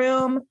Boiler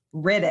Room,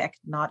 Riddick,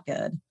 not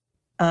good.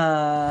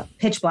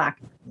 Pitch Black,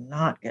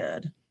 not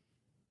good.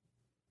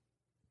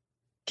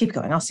 Keep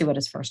going. I'll see what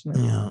his first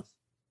movie was.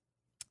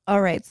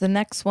 All right. So the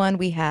next one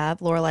we have,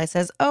 Lorelai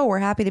says, "Oh, we're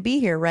happy to be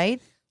here, right?"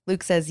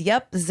 Luke says,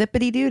 "Yep,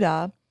 zippity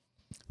doodah."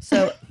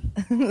 So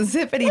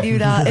zippity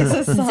doodah is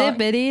a song.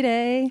 Zippity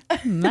day.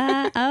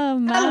 My, oh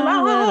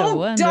my, what a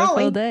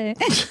wonderful day.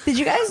 Did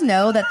you guys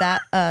know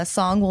that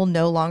song will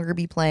no longer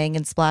be playing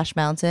in Splash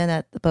Mountain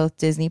at both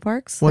Disney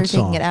parks? What They're taking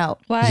song? it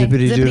out. Why?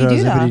 Zippity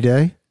doodah, zippity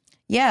day.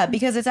 Yeah,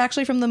 because it's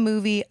actually from the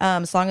movie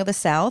Song of the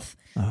South.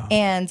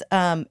 And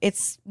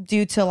it's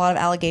due to a lot of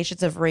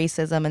allegations of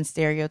racism and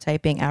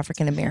stereotyping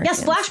African Americans.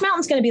 Yeah, Splash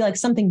Mountain's going to be like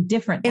something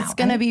different now, It's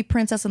going to be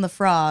Princess and the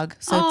Frog,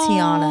 so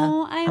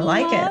Tiana. I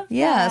like it.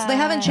 Yeah, so they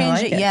haven't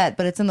changed like it it. yet,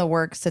 but it's in the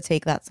works to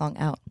take that song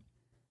out.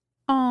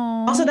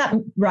 Oh. Also, that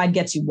ride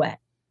gets you wet.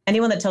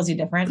 Anyone that tells you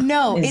different?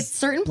 No, is it's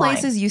certain lying.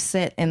 places you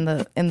sit in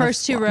the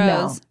First two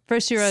rows.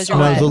 First two rows.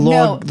 Stop. You're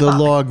No, wet. the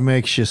log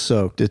makes you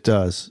soaked. It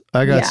does.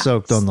 I got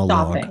soaked on the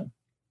log. Stopping.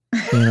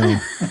 You know.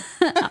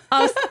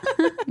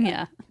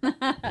 Yeah.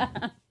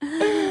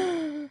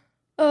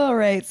 All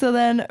right. So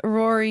then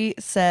Rory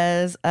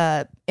says,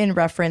 in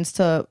reference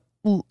to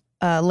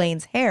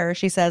Lane's hair,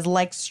 she says,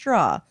 "Like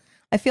straw.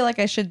 I feel like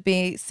I should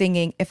be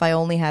singing If I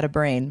Only Had a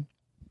Brain."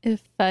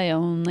 If I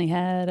only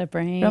had a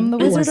brain. From The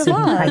It was Wizard of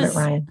Saving Oz. Private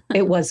Ryan.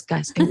 It was,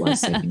 guys. It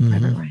was Saving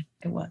Private Ryan.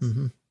 It was.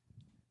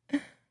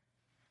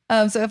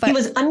 So if He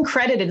was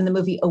uncredited in the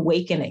movie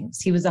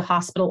Awakenings. He was a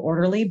hospital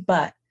orderly,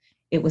 but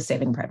it was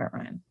Saving Private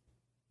Ryan.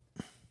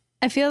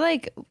 I feel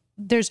like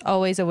there's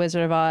always a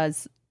Wizard of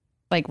Oz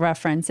like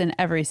reference in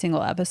every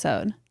single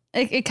episode.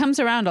 It comes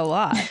around a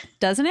lot,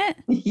 doesn't it?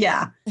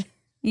 Yeah.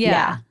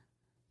 Yeah.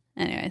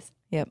 Anyways.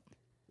 Yep.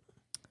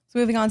 So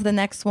moving on to the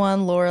next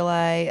one,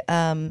 Lorelai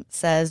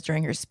says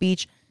during her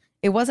speech,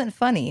 "It wasn't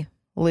funny."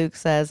 Luke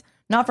says,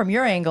 "Not from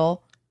your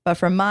angle, but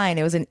from mine.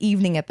 It was an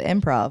evening at the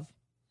Improv."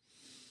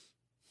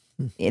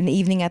 An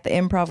Evening at the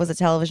Improv was a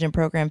television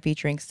program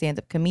featuring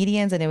stand-up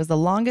comedians, and it was the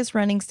longest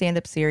running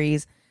stand-up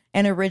series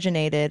and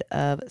originator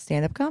of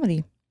stand-up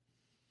comedy.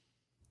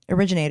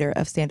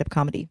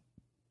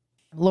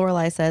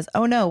 Lorelai says,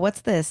 "Oh no,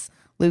 what's this?"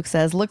 Luke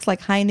says, "Looks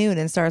like High Noon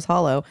in Stars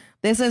Hollow."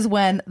 This is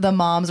when the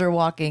moms are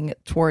walking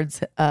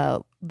towards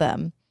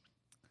them.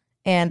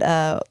 And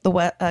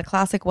the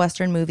classic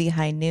Western movie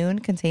High Noon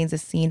contains a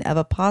scene of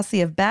a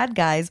posse of bad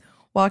guys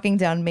walking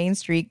down Main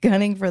Street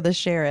gunning for the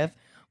sheriff,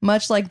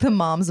 much like the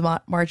moms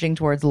marching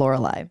towards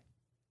Lorelai.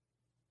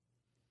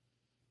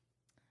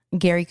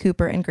 Gary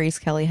Cooper and Grace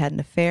Kelly had an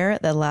affair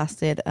that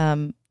lasted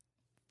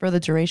for the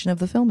duration of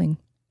the filming.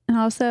 And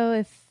also,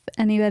 if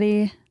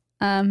anybody,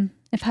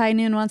 if High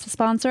Noon wants to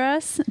sponsor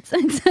us,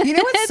 You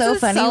know what's so a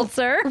funny?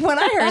 seltzer. When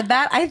I heard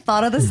that, I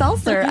thought of the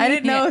seltzer. I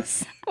didn't know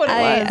what it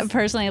I was.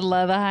 personally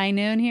love a High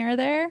Noon here or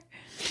there.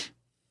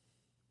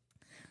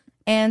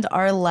 And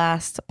our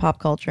last pop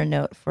culture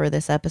note for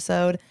this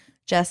episode,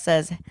 Jess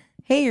says,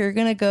 "Hey, you're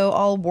going to go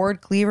all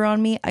Ward Cleaver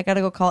on me? I got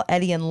to go call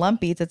Eddie and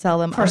Lumpy to tell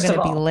them First I'm of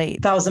going to be all,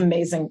 late." that was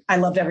amazing. I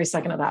loved every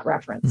second of that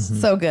reference.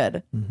 So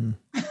good.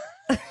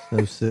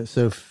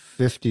 So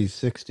 50s,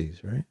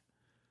 60s, right?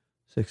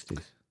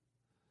 60s.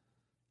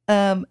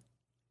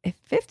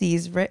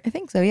 50s, right? I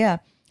think so, yeah.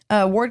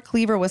 Ward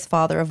Cleaver was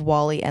father of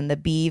Wally and the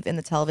Beav in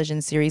the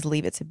television series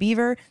Leave It to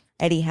Beaver.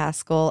 Eddie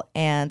Haskell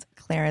and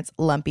Clarence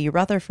Lumpy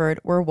Rutherford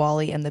were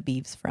Wally and the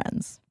Beav's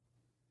friends.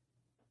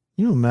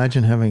 Can you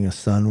imagine having a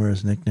son where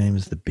his nickname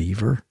is the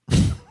Beaver? What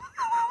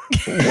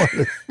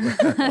is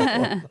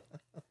that?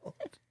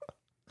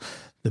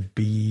 The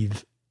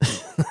Beav.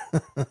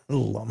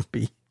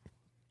 Lumpy.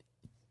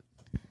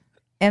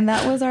 And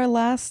that was our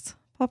last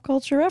pop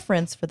culture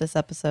reference for this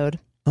episode.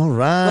 All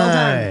right. Well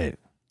done.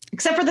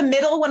 Except for the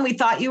middle when we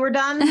thought you were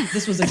done.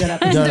 This was a good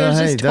episode. No, There's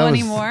hey, just that 20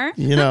 was- more.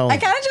 You know, I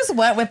kind of just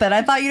went with it.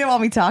 I thought you didn't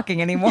want me talking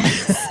anymore.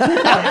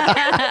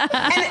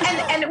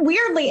 and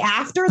weirdly,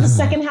 after the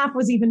second half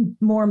was even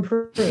more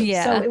improved.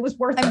 Yeah. So it was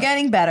worth it. I'm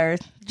getting better.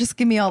 Just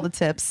give me all the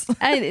tips.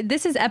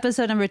 This is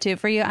episode number 2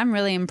 for you. I'm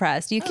really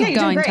impressed. You keep you're doing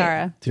going, great.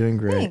 Tara. Doing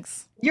great.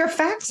 Thanks. Your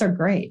facts are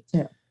great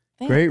too.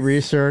 Great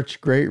research,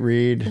 great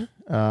read.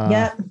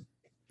 Yeah.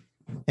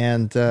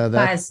 And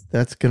Guys.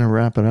 that's going to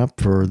wrap it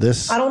up for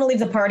this. I don't want to leave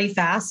the party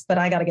fast, but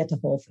I got to get to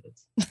Whole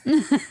Foods.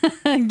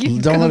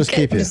 Don't let us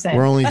keep I'm you. just saying.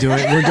 We're only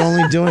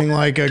doing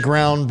like a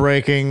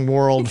groundbreaking,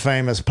 world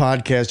famous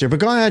podcast here. But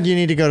go ahead, you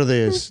need to go to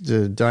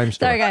the dime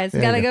store. Sorry, guys.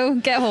 There Gotta you go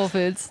get Whole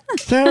Foods.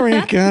 Sorry,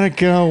 gotta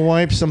go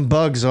wipe some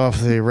bugs off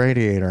the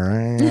radiator.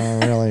 I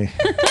really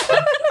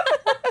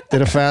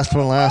did a fast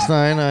one last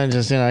night. I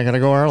gotta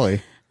go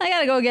early. I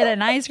gotta go get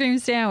an ice cream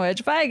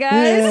sandwich. Bye,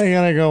 guys. Yeah, I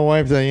gotta go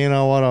wipe the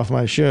what off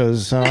my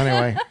shoes. So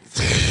anyway.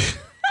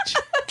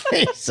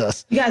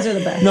 Jesus. You guys are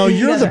the best. No, You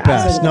you're guys the are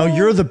best. absolutely- No,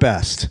 you're the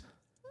best.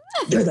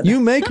 You're the You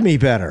make me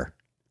better.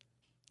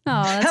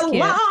 Oh, that's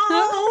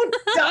Hello,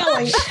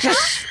 darling.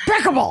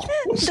 Despicable.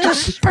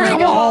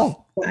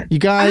 Despicable. You I'm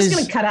guys. just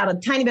going to cut out a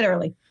tiny bit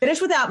early.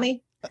 Finish without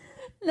me.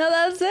 No,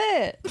 that's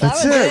it.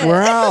 That's it.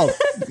 We're out.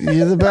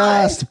 You're the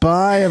best.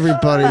 Bye,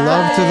 everybody.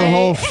 Love to the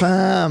whole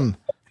fam.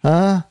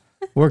 Huh?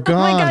 We're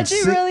gone. Oh my God, she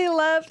See- really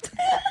left.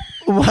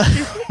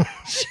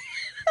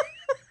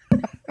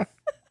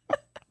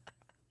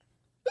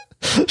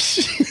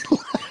 She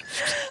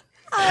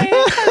I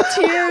have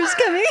tears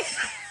coming.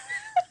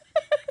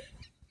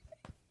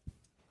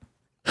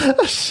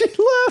 She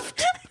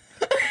left.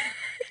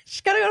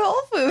 She gotta go to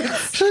Whole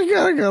Foods. She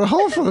gotta go to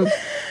Whole Foods.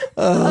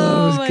 Oh,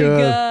 that was my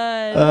good.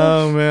 God.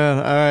 Oh man.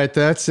 All right,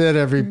 that's it,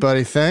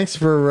 everybody. Thanks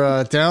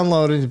for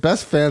downloading.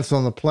 Best fans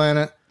on the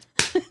planet.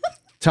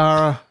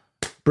 Tara,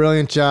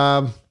 brilliant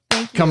job.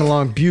 Coming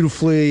along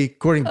beautifully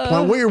according to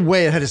plan. We're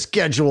way ahead of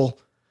schedule.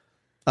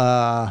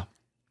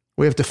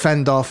 We have to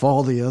fend off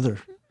all the other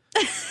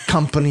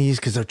companies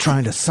because they're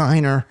trying to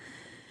sign her.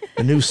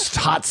 The new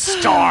hot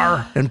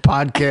star in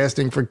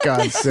podcasting, for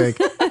God's sake.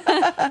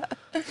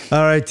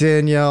 All right,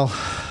 Danielle.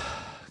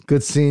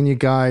 Good seeing you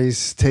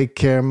guys. Take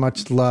care.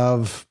 Much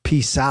love.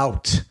 Peace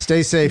out.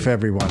 Stay safe,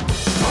 everyone.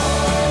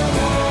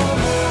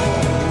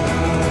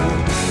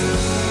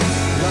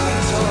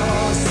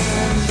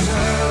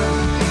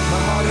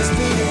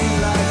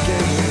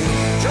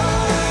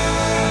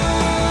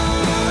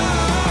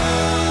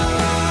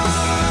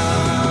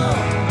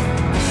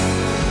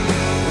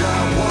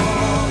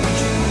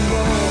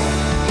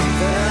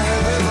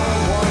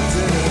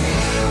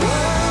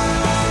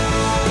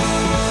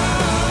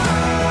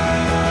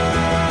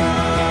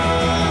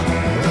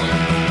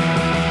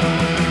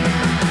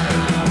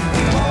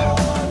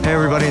 Hey,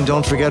 everybody, and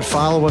don't forget,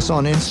 follow us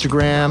on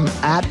Instagram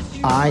at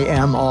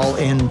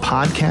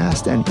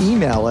IamAllInPodcast and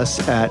email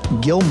us at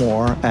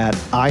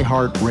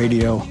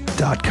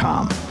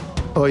Gilmore@iHeartRadio.com.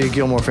 Oh, you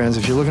Gilmore fans,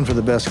 if you're looking for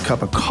the best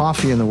cup of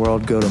coffee in the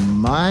world, go to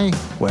my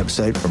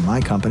website for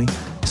my company,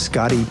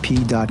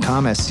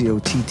 ScottyP.com,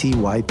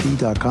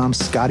 SCOTTYP.com,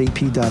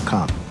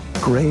 ScottyP.com.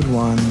 Grade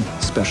 1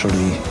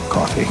 specialty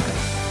coffee.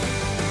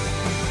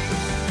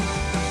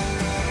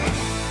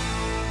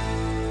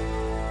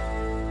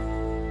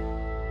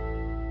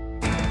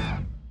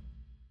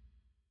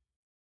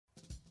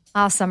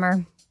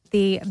 Summer,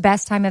 the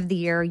best time of the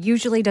year,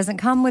 usually doesn't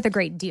come with a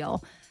great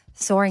deal.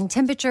 Soaring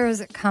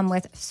temperatures come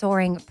with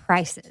soaring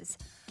prices.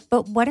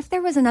 But what if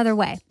there was another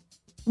way?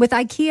 With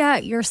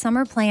IKEA, your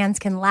summer plans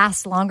can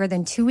last longer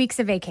than 2 weeks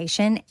of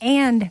vacation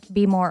and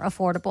be more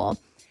affordable.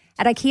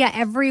 At IKEA,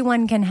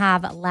 everyone can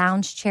have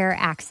lounge chair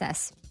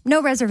access.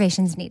 No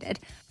reservations needed.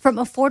 From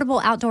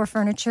affordable outdoor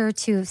furniture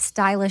to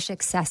stylish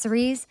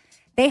accessories,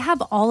 they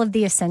have all of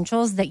the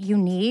essentials that you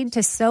need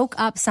to soak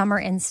up summer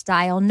in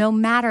style, no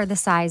matter the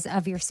size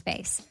of your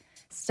space.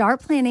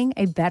 Start planning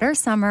a better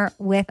summer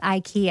with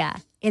IKEA.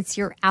 It's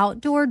your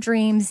outdoor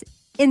dreams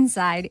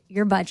inside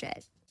your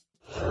budget.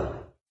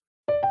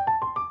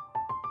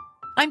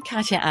 I'm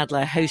Katya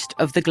Adler, host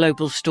of The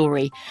Global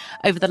Story.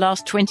 Over the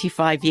last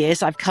 25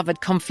 years, I've covered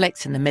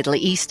conflicts in the Middle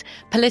East,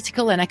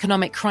 political and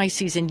economic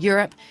crises in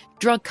Europe,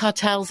 drug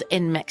cartels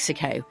in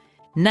Mexico.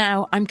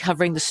 Now I'm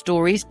covering the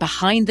stories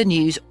behind the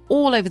news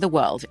all over the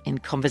world in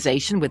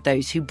conversation with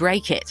those who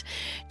break it.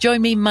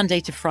 Join me Monday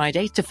to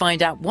Friday to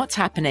find out what's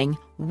happening,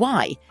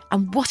 why,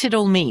 and what it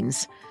all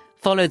means.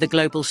 Follow The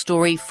Global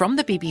Story from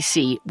the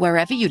BBC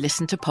wherever you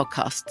listen to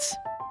podcasts.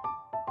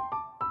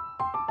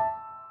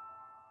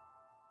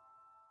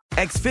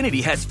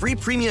 Xfinity has free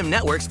premium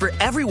networks for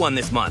everyone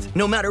this month,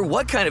 no matter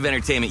what kind of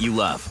entertainment you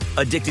love.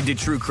 Addicted to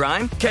true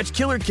crime? Catch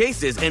killer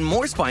cases and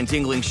more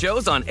spine-tingling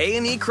shows on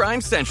A&E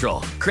Crime Central.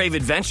 Crave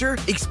adventure?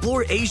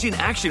 Explore Asian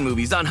action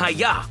movies on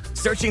Hi-Ya.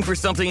 Searching for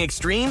something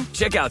extreme?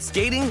 Check out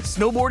skating,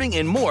 snowboarding,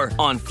 and more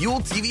on Fuel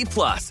TV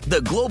Plus,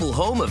 the global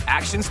home of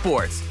action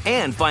sports.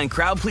 And find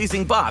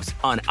crowd-pleasing bops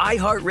on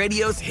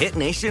iHeartRadio's Hit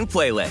Nation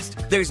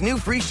playlist. There's new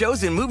free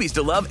shows and movies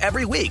to love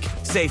every week.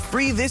 Say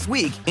free this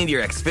week in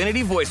your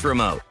Xfinity voice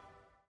remote.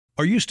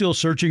 Are you still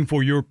searching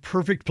for your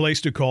perfect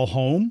place to call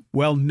home?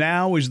 Well,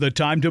 now is the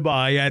time to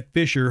buy at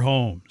Fisher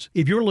Homes.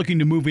 If you're looking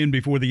to move in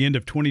before the end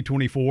of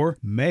 2024,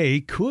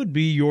 May could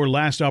be your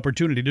last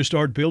opportunity to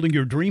start building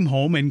your dream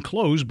home and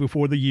close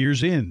before the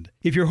year's end.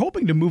 If you're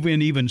hoping to move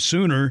in even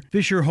sooner,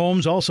 Fisher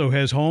Homes also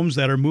has homes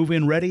that are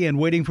move-in ready and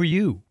waiting for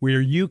you,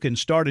 where you can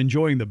start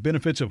enjoying the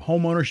benefits of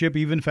homeownership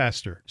even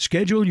faster.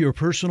 Schedule your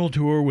personal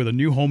tour with a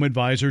new home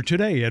advisor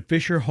today at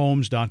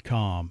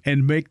FisherHomes.com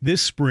and make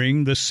this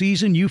spring the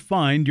season you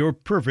find your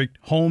perfect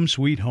home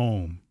sweet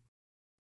home.